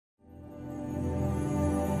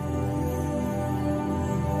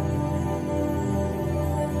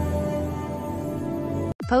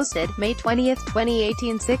posted, May 20,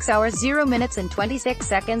 2018, 6 hours 0 minutes and 26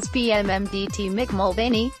 seconds. PM MDTMick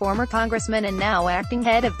Mulvaney, former congressman and now acting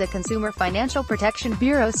head of the Consumer Financial Protection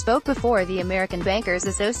Bureau, spoke before the American Bankers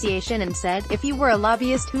Association and said, "If you were a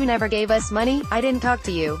lobbyist who never gave us money, I didn't talk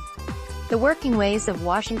to you." The working ways of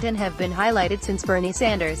Washington have been highlighted since Bernie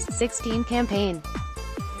Sanders' 2016 campaign.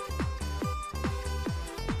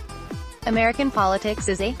 American politics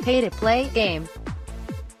is a pay-to-play game.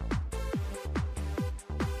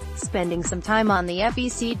 Spending some time on the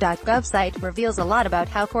FEC.gov site reveals a lot about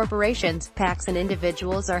how corporations, PACs and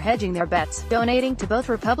individuals are hedging their bets, donating to both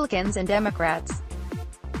Republicans and Democrats.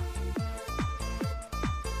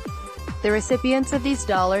 The recipients of these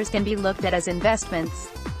dollars can be looked at as investments.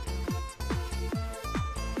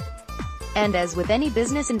 And as with any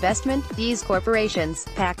business investment, these corporations,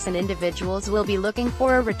 PACs and individuals will be looking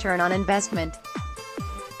for a return on investment.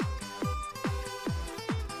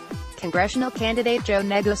 Congressional candidate Joe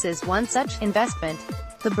Negos is one such investment.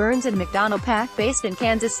 The Burns and McDonnell PAC, based in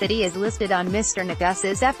Kansas City, is listed on Mr.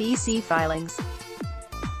 Negos's FEC filings.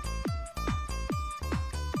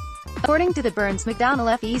 According to the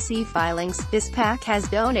Burns-McDonnell FEC filings, this PAC has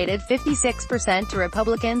donated 56% to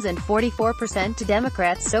Republicans and 44% to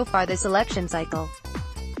Democrats so far this election cycle.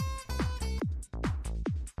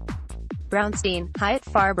 Brownstein, Hyatt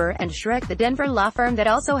Farber, and Schreck, the Denver law firm that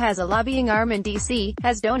also has a lobbying arm in D.C.,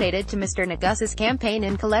 has donated to Mr. Negos's campaign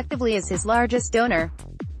and collectively is his largest donor.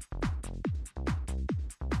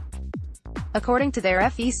 According to their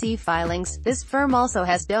FEC filings, this firm also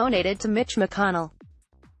has donated to Mitch McConnell.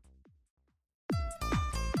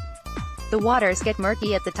 The waters get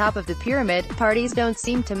murky at the top of the pyramid, parties don't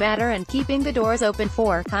seem to matter, and keeping the doors open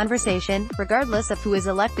for conversation, regardless of who is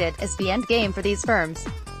elected, is the end game for these firms.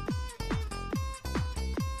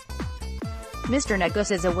 Mr.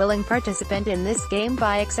 Negos is a willing participant in this game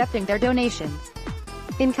by accepting their donations.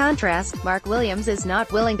 In contrast, Mark Williams is not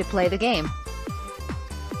willing to play the game.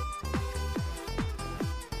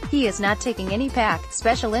 He is not taking any PAC,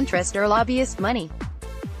 special interest or lobbyist money.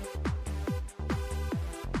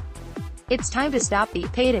 It's time to stop the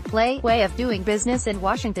pay-to-play way of doing business in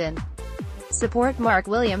Washington. Support Mark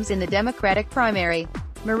Williams in the Democratic primary.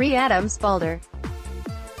 Marie Adams Balder.